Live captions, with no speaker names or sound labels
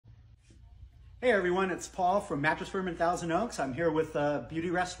Hey everyone, it's Paul from Mattress Firm in Thousand Oaks. I'm here with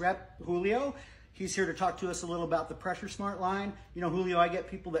Beautyrest rep Julio. He's here to talk to us a little about the PressureSmart line. You know, Julio, I get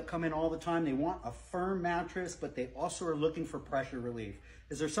people that come in all the time. They want a firm mattress, but they also are looking for pressure relief.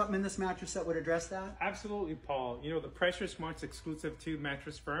 Is there something in this mattress that would address that? Absolutely, Paul. You know, the PressureSmart's exclusive to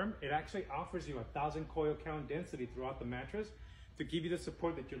Mattress Firm. It actually offers you 1,000 coil count density throughout the mattress to give you the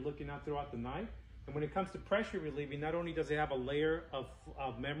support that you're looking at throughout the night. And when it comes to pressure relieving, not only does it have a layer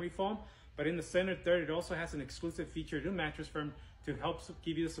of memory foam, but in the center third, it also has an exclusive feature to Mattress Firm to help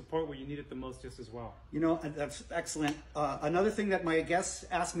give you the support where you need it the most just as well. You know, that's excellent. Another thing that my guests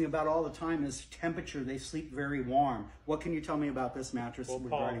ask me about all the time is temperature. They sleep very warm. What can you tell me about this mattress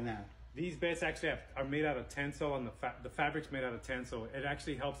regarding that? These beds actually are made out of tencel, and the fabric's made out of tencel. It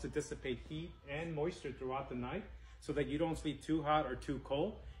actually helps to dissipate heat and moisture throughout the night so that you don't sleep too hot or too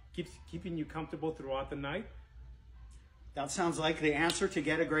cold. Keeping you comfortable throughout the night. That sounds like the answer to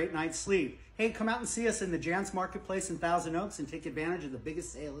get a great night's sleep. Hey, come out and see us in the Jan's Marketplace in Thousand Oaks and take advantage of the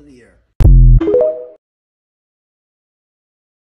biggest sale of the year.